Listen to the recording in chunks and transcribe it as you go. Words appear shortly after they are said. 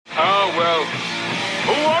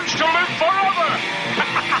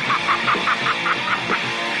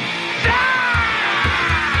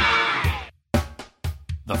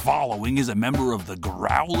following is a member of the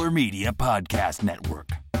Growler Media Podcast Network.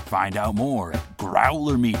 Find out more at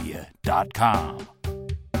growlermedia.com.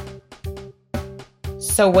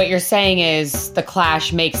 So what you're saying is the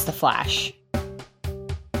Clash makes the Flash.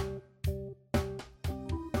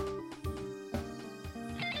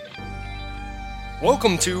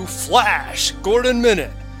 Welcome to Flash Gordon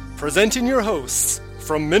Minute, presenting your hosts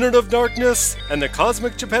from Minute of Darkness and the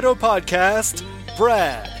Cosmic Geppetto Podcast,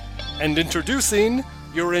 Brad, and introducing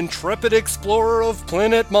your intrepid explorer of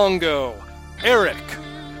Planet Mongo, Eric.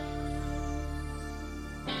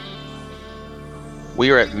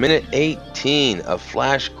 We are at minute 18 of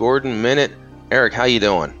Flash Gordon Minute. Eric, how you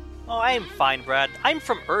doing? Oh, I'm fine, Brad. I'm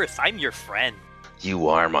from Earth. I'm your friend. You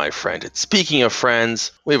are my friend. And speaking of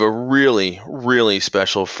friends, we have a really, really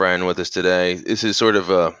special friend with us today. This is sort of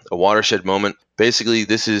a watershed moment. Basically,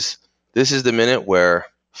 this is the minute where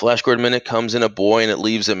Flash Gordon Minute comes in a boy and it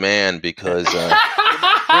leaves a man because...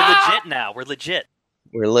 We're legit now. We're legit.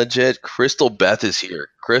 We're legit. Crystal Beth is here.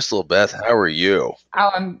 Crystal Beth, how are you?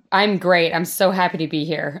 Oh, I'm great. I'm so happy to be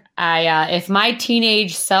here. If my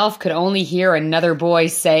teenage self could only hear another boy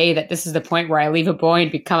say that this is the point where I leave a boy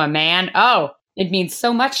and become a man, it means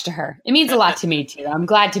so much to her. It means a lot to me, too. I'm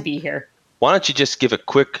glad to be here. Why don't you just give a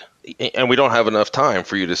quick, and we don't have enough time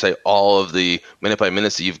for you to say all of the minute by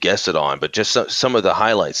minutes that you've guested on, but just some of the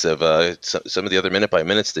highlights of some of the other minute by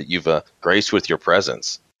minutes that you've graced with your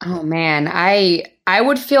presence. Oh, man. I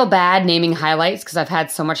would feel bad naming highlights because I've had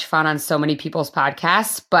so much fun on so many people's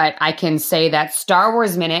podcasts, but I can say that Star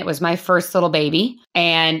Wars Minute was my first little baby.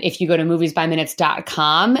 And if you go to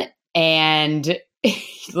moviesbyminutes.com and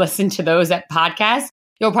listen to those at podcasts,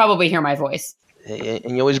 you'll probably hear my voice.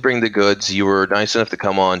 And you always bring the goods. You were nice enough to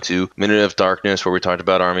come on to Minute of Darkness, where we talked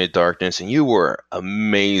about Army of Darkness, and you were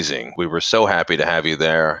amazing. We were so happy to have you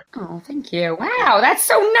there. Oh, thank you. Wow, that's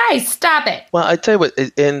so nice. Stop it. Well, I tell you what,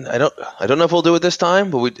 and I don't know if we'll do it this time,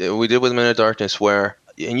 but we did with Minute of Darkness, where,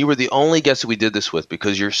 and you were the only guest that we did this with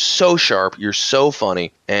because you're so sharp, you're so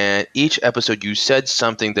funny, and each episode you said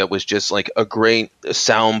something that was just like a great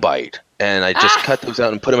soundbite. And I just cut those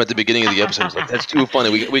out and put them at the beginning of the episode. It's like, that's too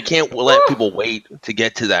funny. We can't let people wait to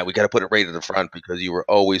get to that. We got to put it right at the front because you were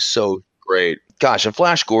always so great. Gosh, and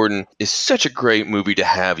Flash Gordon is such a great movie to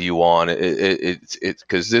have you on. It's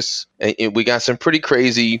because we got some pretty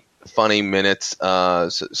crazy, funny minutes.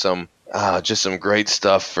 Just some great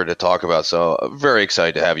stuff to talk about. So very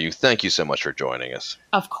excited to have you. Thank you so much for joining us.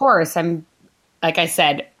 Of course, like I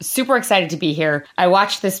said, super excited to be here. I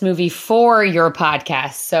watched this movie for your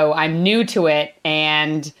podcast, so I'm new to it,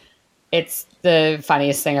 and it's the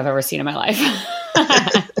funniest thing I've ever seen in my life.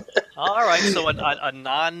 All right, so a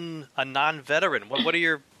non-veteran. What are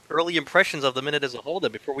your early impressions of the minute as a whole,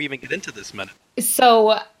 then, before we even get into this minute?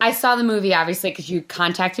 So I saw the movie, obviously, because you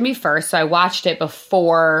contacted me first, so I watched it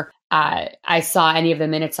before I saw any of the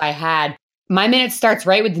minutes I had. My minute starts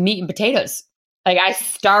right with the meat and potatoes. Like, I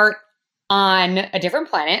start on a different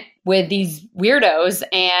planet with these weirdos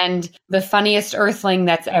and the funniest earthling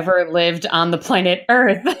that's ever lived on the planet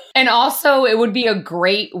Earth. And also, it would be a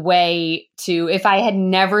great way to, if I had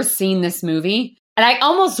never seen this movie, and I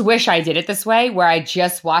almost wish I did it this way, where I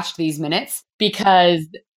just watched these minutes, because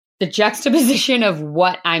the juxtaposition of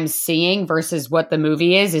what I'm seeing versus what the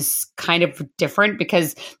movie is kind of different,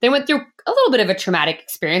 because they went through a little bit of a traumatic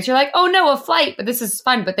experience. You're like, oh no, a flight, but this is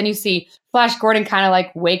fun. But then you see Flash Gordon kind of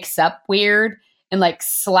like wakes up weird and like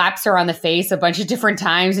slaps her on the face a bunch of different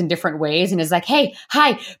times in different ways and is like, hey,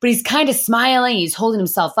 hi. But he's kind of smiling. He's holding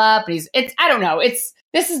himself up. And I don't know.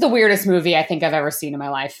 This is the weirdest movie I think I've ever seen in my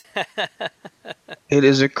life. It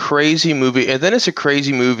is a crazy movie. And then it's a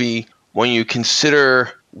crazy movie when you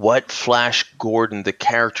consider what Flash Gordon, the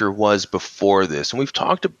character, was before this. And we've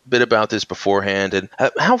talked a bit about this beforehand. And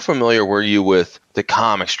how familiar were you with the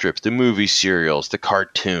comic strips, the movie serials, the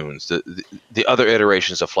cartoons, the other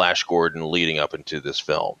iterations of Flash Gordon leading up into this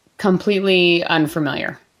film? Completely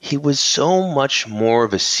unfamiliar. He was so much more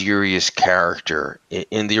of a serious character.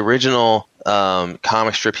 In the original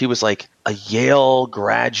comic strip, he was like a Yale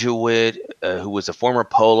graduate who was a former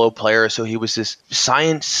polo player. So he was this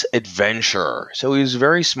science adventurer. So he was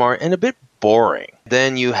very smart and a bit boring.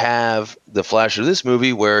 Then you have the Flash of this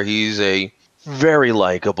movie where he's a very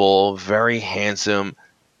likable, very handsome,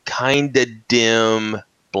 kind of dim,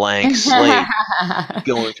 blank slate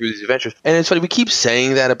going through these adventures. And it's funny, we keep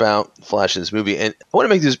saying that about Flash in this movie, and I want to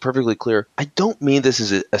make this perfectly clear. I don't mean this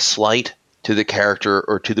as a slight to the character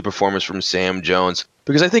or to the performance from Sam Jones,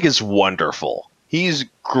 because I think it's wonderful. He's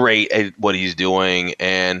great at what he's doing,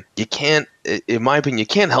 and you can't, in my opinion, you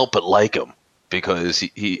can't help but like him, because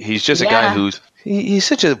he's just a guy who's He's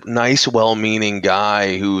such a nice, well-meaning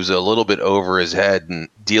guy who's a little bit over his head and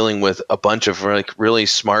dealing with a bunch of like really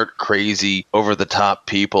smart, crazy, over-the-top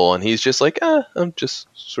people, and he's just like, I'm just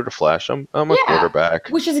sort of Flash. I'm a quarterback.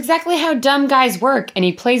 Which is exactly how dumb guys work, and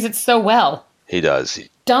he plays it so well. He does.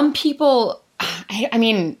 Dumb people, I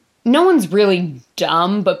mean, no one's really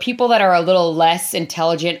dumb, but people that are a little less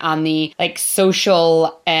intelligent on the like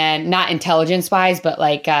social and not intelligence wise, but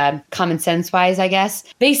like common sense wise, I guess.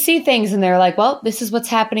 They see things and they're like, well, this is what's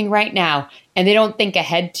happening right now. And they don't think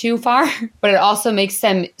ahead too far, but it also makes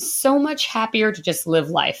them so much happier to just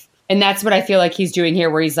live life. And that's what I feel like he's doing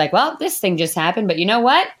here, where he's like, well, this thing just happened, but you know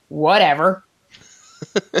what? Whatever.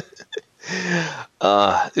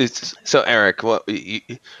 So Eric,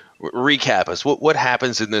 recap us. What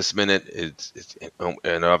happens in this minute?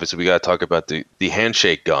 And obviously we got to talk about the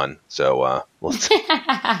handshake gun. So let's.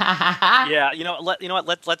 Yeah, you know what?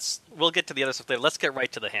 We'll get to the other stuff later. Let's get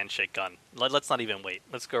right to the handshake gun. Let's not even wait.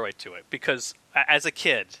 Let's go right to it, because as a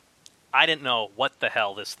kid, I didn't know what the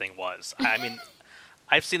hell this thing was. I mean,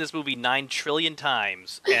 I've seen this movie 9 trillion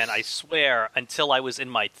times, and I swear until I was in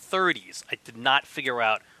my 30s, I did not figure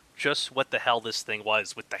out just what the hell this thing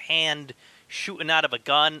was, with the hand shooting out of a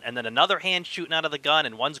gun, and then another hand shooting out of the gun,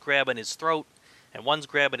 and one's grabbing his throat, and one's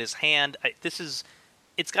grabbing his hand. It's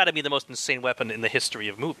got to be the most insane weapon in the history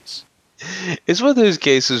of movies. It's one of those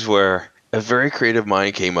cases where a very creative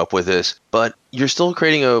mind came up with this, but you're still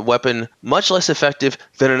creating a weapon much less effective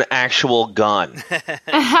than an actual gun.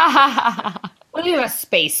 What are you,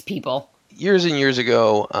 space people? Years and years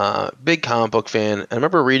ago, big comic book fan, I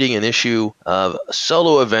remember reading an issue of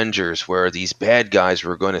Solo Avengers where these bad guys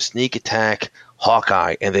were going to sneak attack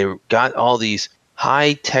Hawkeye, and they got all these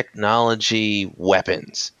high technology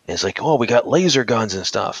weapons. And it's like, oh, we got laser guns and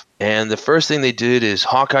stuff. And the first thing they did is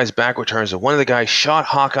Hawkeye's back returns, and one of the guys shot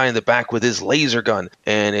Hawkeye in the back with his laser gun,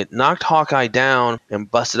 and it knocked Hawkeye down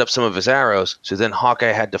and busted up some of his arrows. So then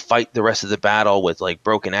Hawkeye had to fight the rest of the battle with like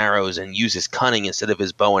broken arrows and use his cunning instead of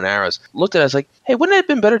his bow and arrows. Looked at it, I was like, hey, wouldn't it have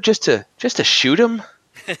been better just to shoot him?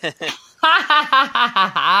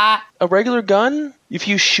 A regular gun, if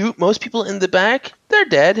you shoot most people in the back, they're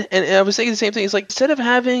dead. And I was thinking the same thing. It's like, instead of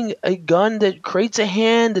having a gun that creates a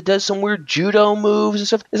hand that does some weird judo moves and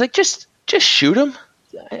stuff, it's like, just shoot him.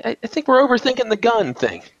 I think we're overthinking the gun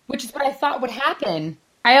thing. Which is what I thought would happen.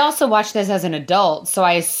 I also watched this as an adult, so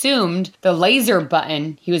I assumed the laser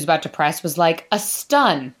button he was about to press was like a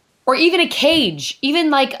stun. Or even a cage.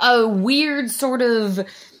 Even like a weird sort of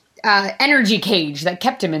energy cage that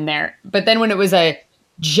kept him in there. But then when it was a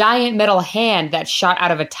giant metal hand that shot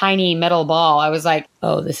out of a tiny metal ball, I was like,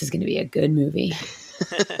 oh, this is going to be a good movie.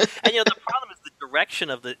 And the problem is the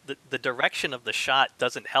direction of the direction of the shot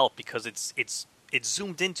doesn't help, because it's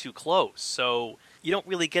zoomed in too close. So you don't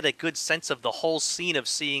really get a good sense of the whole scene of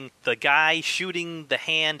seeing the guy shooting the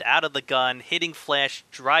hand out of the gun, hitting Flash,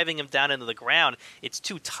 driving him down into the ground. It's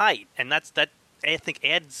too tight, and that I think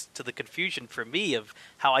adds to the confusion for me of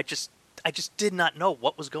how I just did not know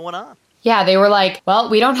what was going on. Yeah, they were like,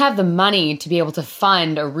 well, we don't have the money to be able to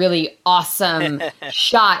fund a really awesome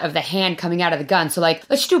shot of the hand coming out of the gun. So like,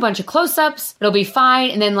 let's do a bunch of close-ups. It'll be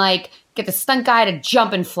fine. And then like get the stunt guy to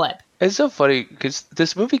jump and flip. It's so funny because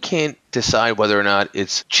this movie can't decide whether or not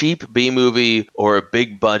it's cheap B-movie or a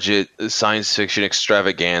big-budget science fiction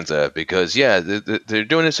extravaganza, because, yeah, they're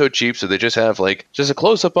doing it so cheap, so they just have, like, just a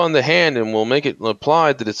close-up on the hand, and we'll make it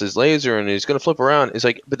applied that it's his laser, and he's going to flip around. It's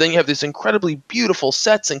like, but then you have this incredibly beautiful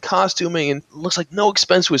sets and costuming, and it looks like no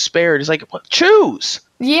expense was spared. It's like, what? Choose!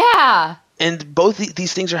 Yeah! And both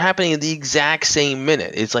these things are happening in the exact same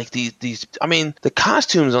minute. It's like these I mean, the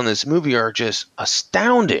costumes on this movie are just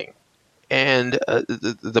astounding. And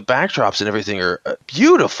the backdrops and everything are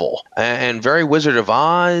beautiful and very Wizard of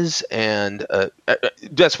Oz. And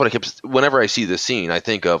that's what I kept. Whenever I see this scene, I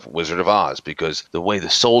think of Wizard of Oz, because the way the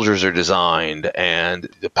soldiers are designed and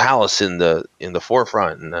the palace in the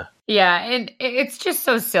forefront. And, yeah, and it's just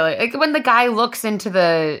so silly. Like when the guy looks into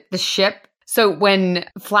the ship. So when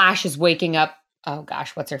Flash is waking up. Oh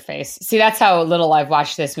gosh, what's her face? See, that's how little I've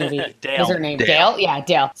watched this movie. Dale. What's her name? Dale? Yeah,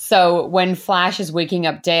 Dale. So when Flash is waking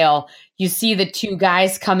up Dale, you see the two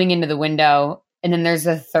guys coming into the window, and then there's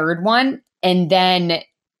a third one, and then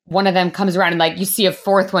one of them comes around, and like you see a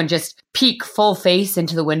fourth one just peek full face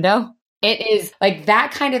into the window. It is like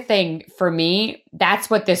that kind of thing for me. That's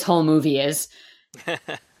what this whole movie is.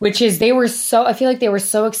 Which is I feel like they were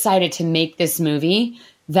so excited to make this movie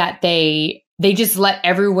that they just let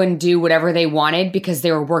everyone do whatever they wanted because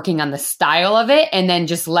they were working on the style of it, and then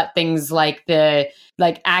just let things like the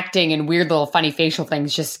acting and weird little funny facial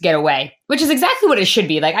things just get away, which is exactly what it should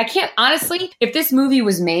be. Like, I can't, honestly, if this movie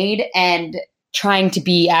was made and trying to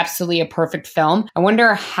be absolutely a perfect film. I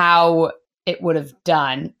wonder how it would have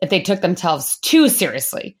done if they took themselves too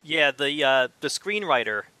seriously. Yeah, the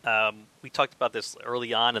screenwriter, we talked about this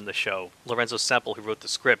early on in the show, Lorenzo Semple, who wrote the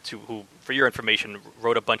script, who for your information,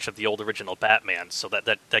 wrote a bunch of the old original Batman, so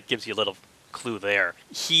that gives you a little clue there.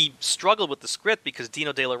 He struggled with the script because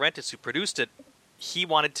Dino De Laurentiis, who produced it, he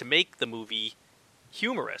wanted to make the movie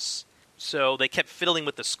humorous. So they kept fiddling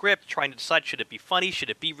with the script, trying to decide, should it be funny,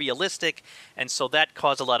 should it be realistic? And so that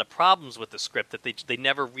caused a lot of problems with the script, that they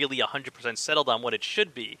never really 100% settled on what it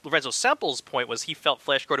should be. Lorenzo Semple's point was he felt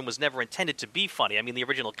Flash Gordon was never intended to be funny. I mean, the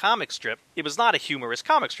original comic strip, it was not a humorous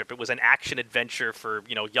comic strip. It was an action-adventure for,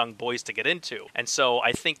 young boys to get into. And so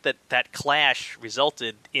I think that clash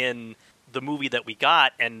resulted in the movie that we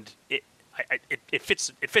got, and it fits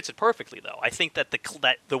it perfectly, though. I think that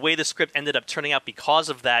the way the script ended up turning out because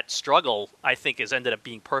of that struggle, I think, has ended up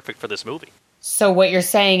being perfect for this movie. So what you're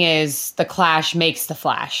saying is the Clash makes the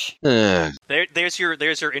Flash. There's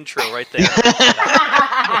your intro right there.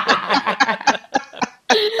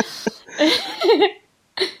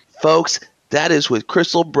 Folks, that is what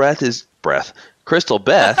Crystal Beth.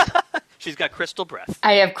 She's got crystal breath.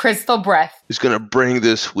 I have crystal breath. Is going to bring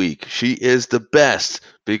this week. She is the best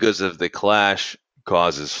because of the Clash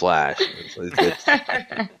causes Flash.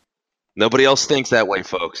 Nobody else thinks that way,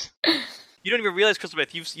 folks. You don't even realize, Crystal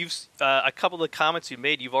Beth, you've a couple of the comments you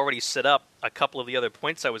made, you've already set up a couple of the other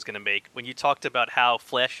points I was going to make. When you talked about how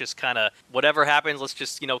Flash just kind of, whatever happens, let's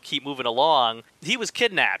just, keep moving along. He was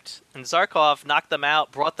kidnapped, and Zarkov knocked them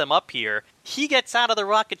out, brought them up here. He gets out of the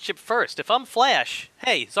rocket ship first. If I'm Flash,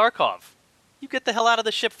 hey, Zarkov, you get the hell out of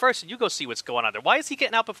the ship first and you go see what's going on there. Why is he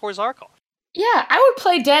getting out before Zarkov? Yeah, I would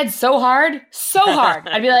play dead so hard.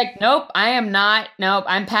 I'd be like, nope, I am not. Nope,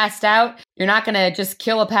 I'm passed out. You're not going to just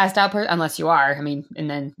kill a passed out person unless you are. I mean, and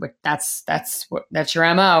then that's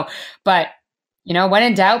your MO. But, when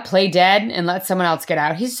in doubt, play dead and let someone else get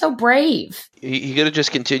out. He's so brave. He could have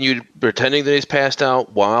just continued pretending that he's passed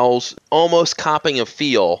out while almost copping a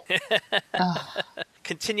feel.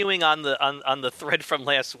 Continuing on the thread from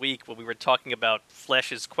last week when we were talking about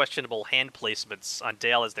Flash's questionable hand placements on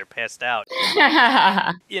Dale as they're passed out.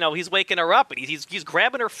 He's waking her up and he's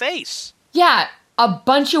grabbing her face. Yeah, a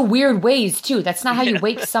bunch of weird ways too. That's not how you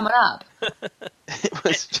wake someone up.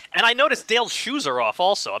 And I noticed Dale's shoes are off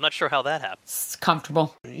also. I'm not sure how that happened. It's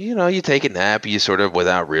comfortable. You take a nap, you sort of,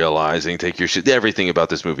 without realizing, take your shoes. Everything about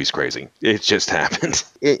this movie's crazy. It just happens.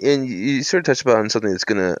 And you sort of touched upon something that's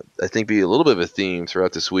going to, I think, be a little bit of a theme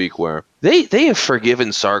throughout this week, where they have forgiven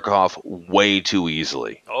Zarkov way too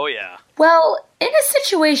easily. Oh, yeah. Well, in a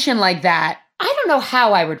situation like that, I don't know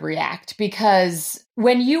how I would react, because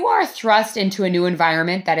when you are thrust into a new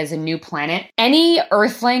environment that is a new planet, any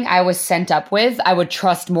Earthling I was sent up with, I would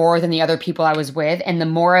trust more than the other people I was with. And the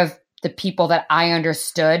more of the people that I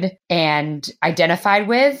understood and identified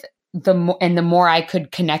with, the more I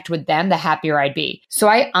could connect with them, the happier I'd be. So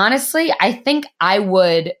I think I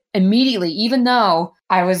would immediately, even though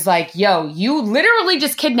I was like, yo, you literally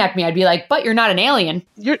just kidnapped me, I'd be like, but you're not an alien.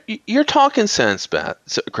 You're talking sense,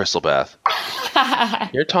 Crystal Beth.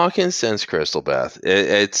 You're talking sense, Crystal Beth.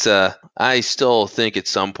 It's I still think at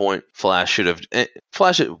some point Flash at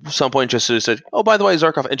some point just said, oh, by the way,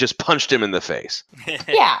 Zarkov, and just punched him in the face.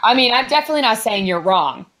 Yeah, I mean, I'm definitely not saying you're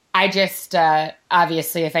wrong. I just,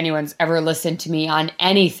 obviously, if anyone's ever listened to me on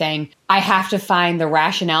anything, I have to find the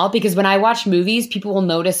rationale, because when I watch movies, people will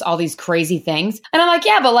notice all these crazy things. And I'm like,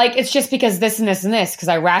 yeah, but it's just because this and this and this, because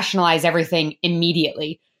I rationalize everything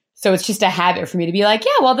immediately. So it's just a habit for me to be like,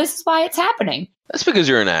 yeah, well, this is why it's happening. That's because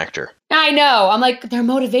you're an actor. I know. I'm like, their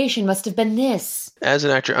motivation must have been this. As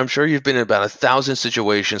an actor, I'm sure you've been in about 1,000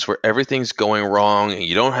 situations where everything's going wrong and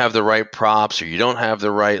you don't have the right props or you don't have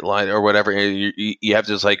the right light or whatever. And you have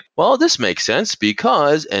to just well, this makes sense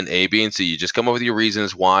because, and A, B, and C. You just come up with your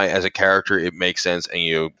reasons why as a character it makes sense and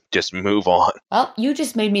you just move on. Well, you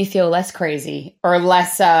just made me feel less crazy or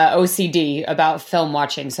less OCD about film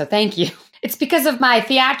watching. So thank you. It's because of my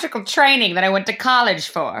theatrical training that I went to college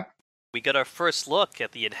for. We got our first look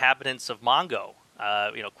at the inhabitants of Mongo.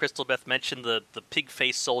 Crystal Beth mentioned the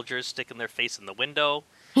pig-faced soldiers sticking their face in the window.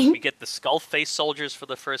 We get the skull-faced soldiers for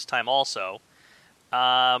the first time also.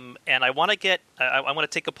 And I want to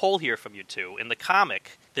take a poll here from you two. In the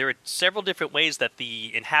comic, there are several different ways that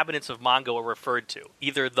the inhabitants of Mongo are referred to.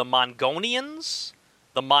 Either the Mongonians,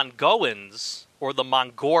 the Mongoans, or the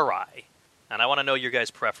Mongorai. And I want to know your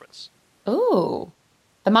guys' preference. Ooh,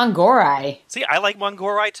 the Mongorai. See, I like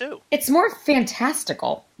Mongorai too. It's more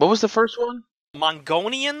fantastical. What was the first one?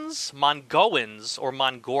 Mongonians, Mongoans, or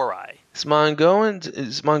Mongorai. It's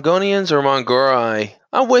Mongonians or Mongorai.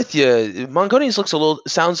 I'm with you. Mongonians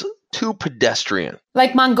sounds too pedestrian.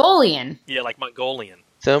 Like Mongolian. Yeah, like Mongolian.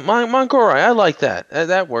 So Mongorai, I like that.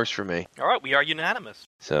 That works for me. All right, we are unanimous.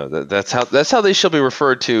 So that's how they shall be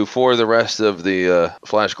referred to for the rest of the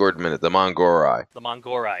Flash Gordon Minute, the Mongorai. The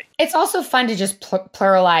Mongorai. It's also fun to just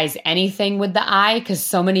pluralize anything with the I, because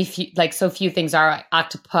so few things are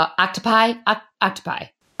octopi,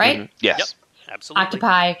 right? Mm-hmm. Yes. Yep, absolutely.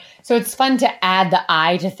 Octopi. So it's fun to add the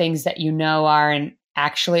I to things that you know aren't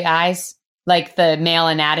actually eyes, like the male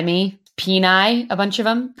anatomy, peni, a bunch of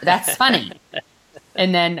them. That's funny.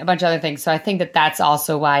 And then a bunch of other things. So I think that's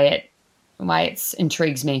also why it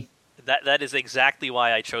intrigues me. That is exactly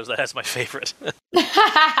why I chose that as my favorite.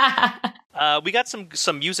 We got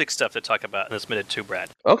some music stuff to talk about in this minute too, Brad.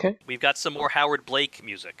 Okay. We've got some more Howard Blake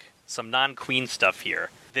music, some non-Queen stuff here.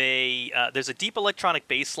 There's a deep electronic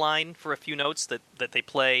bass line for a few notes that they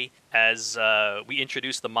play as we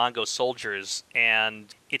introduce the Mongo Soldiers, and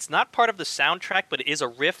it's not part of the soundtrack, but it is a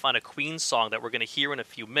riff on a Queen song that we're going to hear in a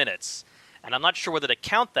few minutes. And I'm not sure whether to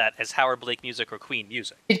count that as Howard Blake music or Queen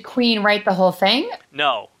music. Did Queen write the whole thing?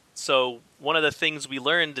 No. So one of the things we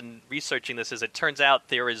learned in researching this is it turns out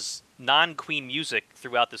there is non-Queen music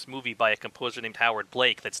throughout this movie by a composer named Howard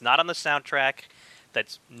Blake that's not on the soundtrack,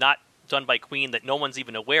 that's not done by Queen, that no one's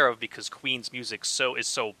even aware of because Queen's music is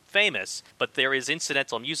so famous, but there is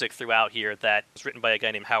incidental music throughout here that was written by a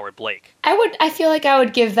guy named Howard Blake. I feel like I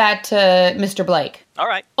would give that to Mr. Blake. All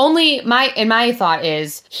right. Only my thought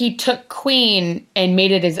is he took Queen and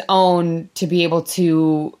made it his own to be able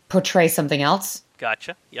to portray something else.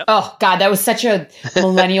 Gotcha. Yep. Oh, God, that was such a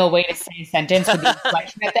millennial way to say a sentence with the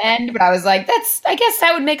inflection at the end. But I was like, I guess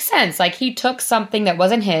that would make sense. Like, he took something that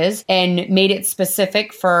wasn't his and made it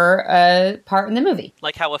specific for a part in the movie.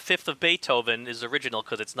 Like how a fifth of Beethoven is original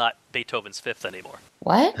because it's not Beethoven's fifth anymore.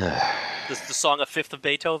 What? The song A Fifth of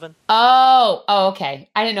Beethoven? Oh, okay.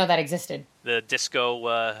 I didn't know that existed. The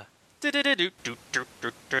disco...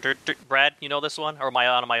 Brad, you know this one? Or am I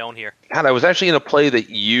on my own here? God, I was actually in a play that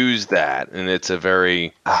used that, and it's a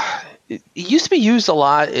very... it used to be used a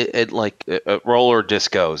lot at roller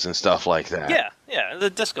discos and stuff like that. Yeah, the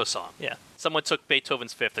disco song, yeah. Someone took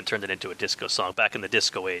Beethoven's Fifth and turned it into a disco song back in the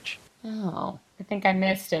disco age. Oh, I think I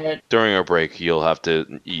missed it. During our break, you'll have to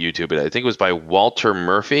YouTube it. I think it was by Walter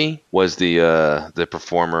Murphy was the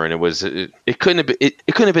performer, and it couldn't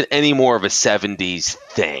have been any more of a 70s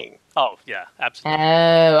thing. Oh, yeah, absolutely.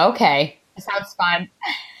 Oh, okay. That sounds fun.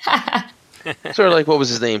 Sort of like, what was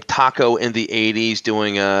his name? Taco in the 80s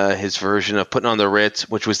doing his version of Putting on the Ritz,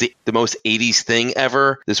 which was the most 80s thing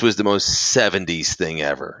ever. This was the most 70s thing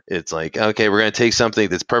ever. It's like, okay, we're going to take something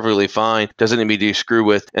that's perfectly fine, doesn't need to be screwed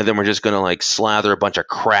with, and then we're just going to like slather a bunch of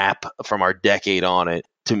crap from our decade on it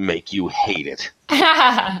to make you hate it.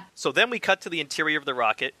 So then we cut to the interior of the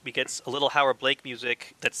rocket. We get a little Howard Blake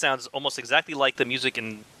music that sounds almost exactly like the music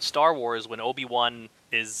in Star Wars when Obi-Wan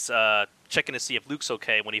is checking to see if Luke's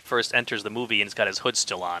okay when he first enters the movie and he's got his hood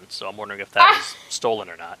still on. So I'm wondering if that was stolen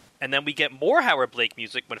or not. And then we get more Howard Blake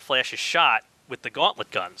music when Flash is shot with the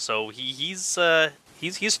gauntlet gun. So he's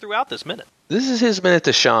throughout this minute. This is his minute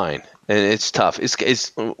to shine, and it's tough.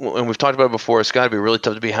 It's and we've talked about it before. It's got to be really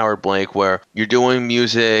tough to be Howard Blake, where you're doing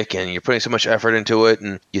music and you're putting so much effort into it,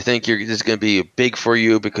 and you think this is going to be big for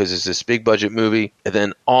you because it's this big budget movie, and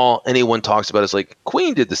then all anyone talks about is like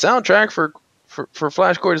Queen did the soundtrack for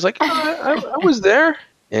Flash Gordon. It's like I was there,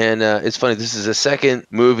 and it's funny. This is the second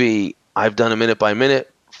movie I've done a minute by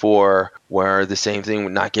minute for where the same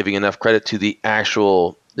thing, not giving enough credit to the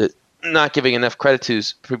actual. Not giving enough credit to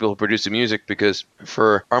people who produce the music, because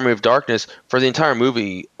for Army of Darkness, for the entire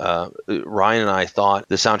movie, Ryan and I thought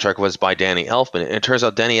the soundtrack was by Danny Elfman. And it turns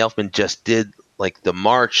out Danny Elfman just did like the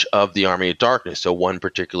march of the Army of Darkness. So one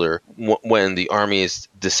particular, when the army is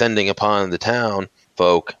descending upon the town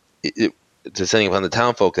folk, descending upon the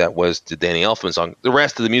town folk, that was the Danny Elfman song. The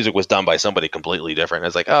rest of the music was done by somebody completely different. I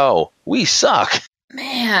was like, oh, we suck.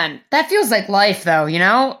 Man, that feels like life, though, you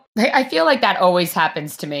know? I feel like that always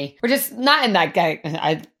happens to me. We're just not in that guy.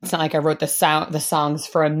 It's not like I wrote the songs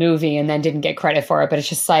for a movie and then didn't get credit for it, but it's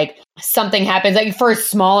just like something happens. Like for a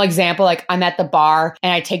small example, like I'm at the bar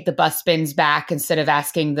and I take the bus bins back instead of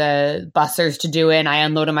asking the bussers to do it, and I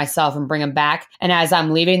unload them myself and bring them back. And as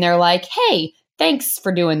I'm leaving, they're like, "Hey, thanks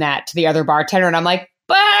for doing that," to the other bartender. And I'm like,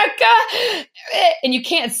 and you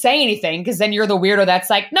can't say anything because then you're the weirdo that's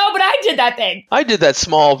like, no, but I did that thing. I did that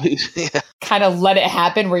small piece. Yeah. Kind of let it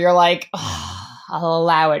happen where you're like, I'll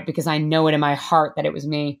allow it because I know it in my heart that it was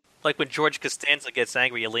me. Like when George Costanza gets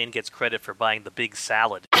angry, Elaine gets credit for buying the big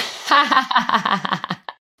salad.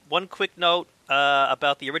 One quick note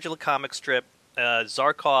about the original comic strip.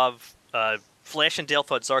 Zarkov Flash and Dale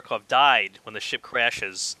thought Zarkov died when the ship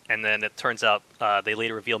crashes, and then it turns out they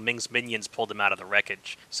later reveal Ming's minions pulled him out of the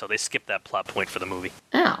wreckage. So they skipped that plot point for the movie.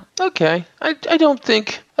 Oh. Okay. I don't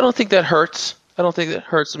think that hurts. I don't think that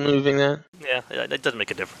hurts moving that. Yeah, it doesn't make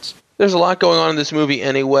a difference. There's a lot going on in this movie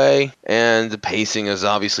anyway, and the pacing is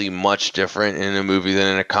obviously much different in a movie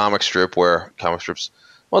than in a comic strip where comic strips...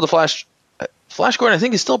 Well, the Flash Gordon, I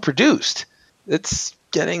think, is still produced. It's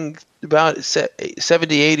getting about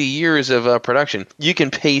 70, 80 years of production. You can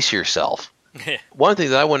pace yourself. One thing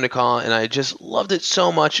that I wanted to call, and I just loved it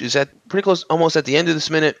so much, is that pretty close, almost at the end of this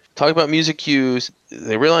minute, talking about music cues,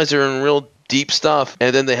 they realize they're in real deep stuff,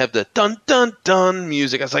 and then they have the dun dun dun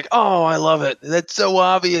music. I was like, oh, I love it. That's so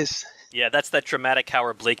obvious. Yeah, that's that dramatic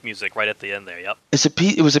Howard Blake music right at the end there. Yep.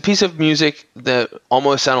 It was a piece of music that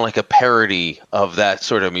almost sounded like a parody of that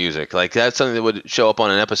sort of music. Like that's something that would show up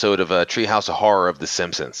on an episode of Treehouse of Horror of The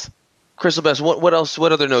Simpsons. Crystal Beth, what else?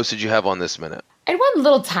 What other notes did you have on this minute? I had one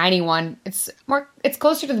little tiny one. It's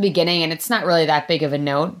closer to the beginning, and it's not really that big of a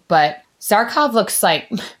note. But Zarkov looks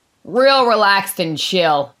like real relaxed and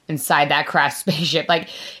chill inside that craft spaceship. Like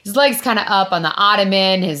his legs kind of up on the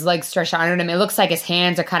ottoman, his legs stretched out under him. It looks like his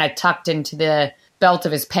hands are kind of tucked into the belt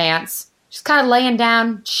of his pants, just kind of laying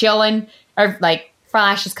down, chilling. Or like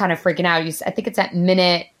Flash is kind of freaking out. I think it's at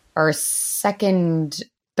minute or second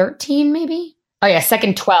 13, maybe. Oh yeah,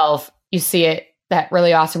 second 12. You see it. That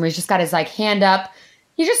really awesome. Where he's just got his like hand up.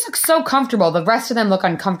 He just looks so comfortable. The rest of them look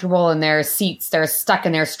uncomfortable in their seats. They're stuck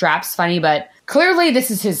in their straps. Funny, but clearly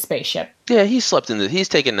this is his spaceship. Yeah, he's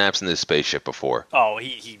taken naps in this spaceship before. Oh,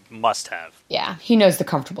 he must have. Yeah, he knows the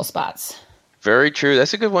comfortable spots. Very true.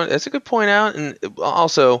 That's a good one. That's a good point out. And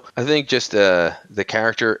also, I think just the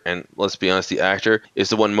character, and let's be honest, the actor, is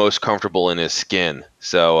the one most comfortable in his skin.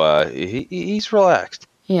 So he's relaxed.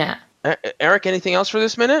 Yeah. Eric, anything else for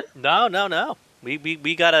this minute? No.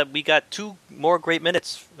 We got 2 more great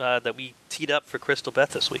minutes that we teed up for Crystal Beth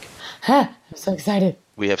this week. I'm so excited.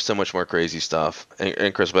 We have so much more crazy stuff.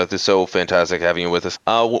 And Crystal Beth, it's so fantastic having you with us.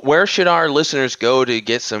 Where should our listeners go to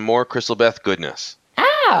get some more Crystal Beth goodness?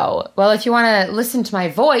 Oh, well, if you want to listen to my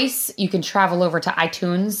voice, you can travel over to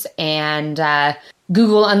iTunes and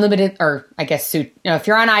Google Unlimited, or I guess, if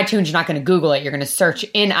you're on iTunes, you're not going to Google it. You're going to search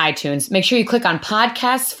in iTunes. Make sure you click on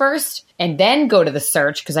podcasts first and then go to the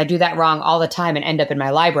search, because I do that wrong all the time and end up in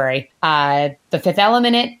my library. The Fifth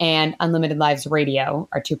Element and Unlimited Lives Radio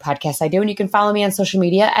are 2 podcasts I do, and you can follow me on social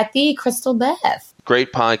media at the Crystal Beth.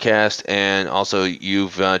 Great podcast, and also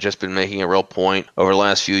you've just been making a real point over the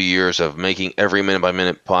last few years of making every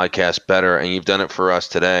minute-by-minute podcast better, and you've done it for us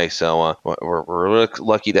today. So we're really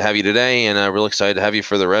lucky to have you today, and really excited to have you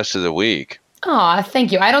for the rest of the week. Aw,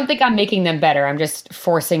 thank you. I don't think I'm making them better. I'm just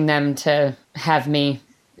forcing them to have me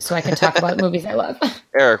so I can talk about movies I love.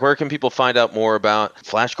 Eric, where can people find out more about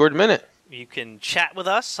Flash Gordon Minute? You can chat with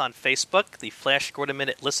us on Facebook, the Flash Gordon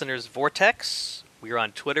Minute Listeners Vortex. We are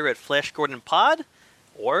on Twitter at Flash Gordon Pod,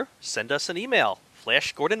 or send us an email,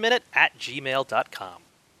 flashgordonminute@gmail.com.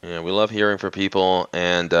 Yeah, we love hearing from people,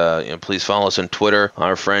 and please follow us on Twitter.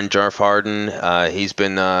 Our friend Jarf Harden, he's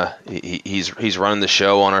been he's running the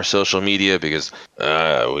show on our social media because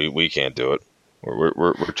we can't do it.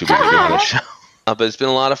 We're too busy doing the show. But it's been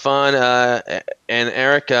a lot of fun. And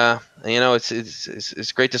Eric,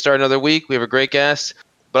 it's great to start another week. We have a great guest,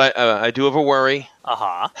 but I do have a worry.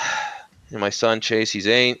 And my son Chase, he's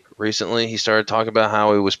 8. Recently, he started talking about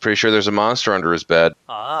how he was pretty sure there's a monster under his bed.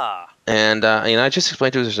 And I just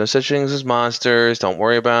explained to him there's no such things as monsters. Don't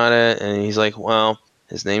worry about it. And he's like, well,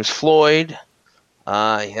 his name's Floyd. He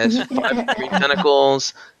has 5 green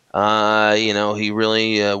tentacles. He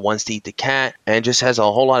really wants to eat the cat, and just has a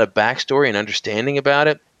whole lot of backstory and understanding about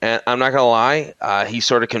it. And I'm not going to lie, he's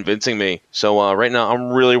sort of convincing me. So right now,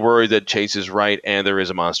 I'm really worried that Chase is right, and there is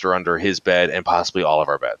a monster under his bed and possibly all of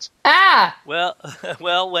our beds. Well,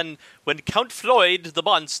 when Count Floyd, the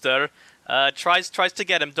monster, tries to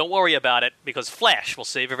get him, don't worry about it, because Flash will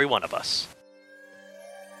save every one of us.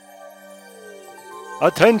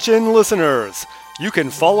 Attention listeners! You can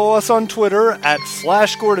follow us on Twitter at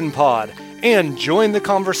FlashGordonPod and join the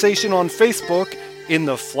conversation on Facebook in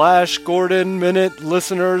the Flash Gordon Minute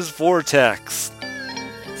Listeners Vortex.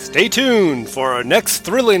 Stay tuned for our next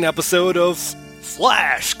thrilling episode of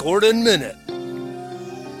Flash Gordon Minute.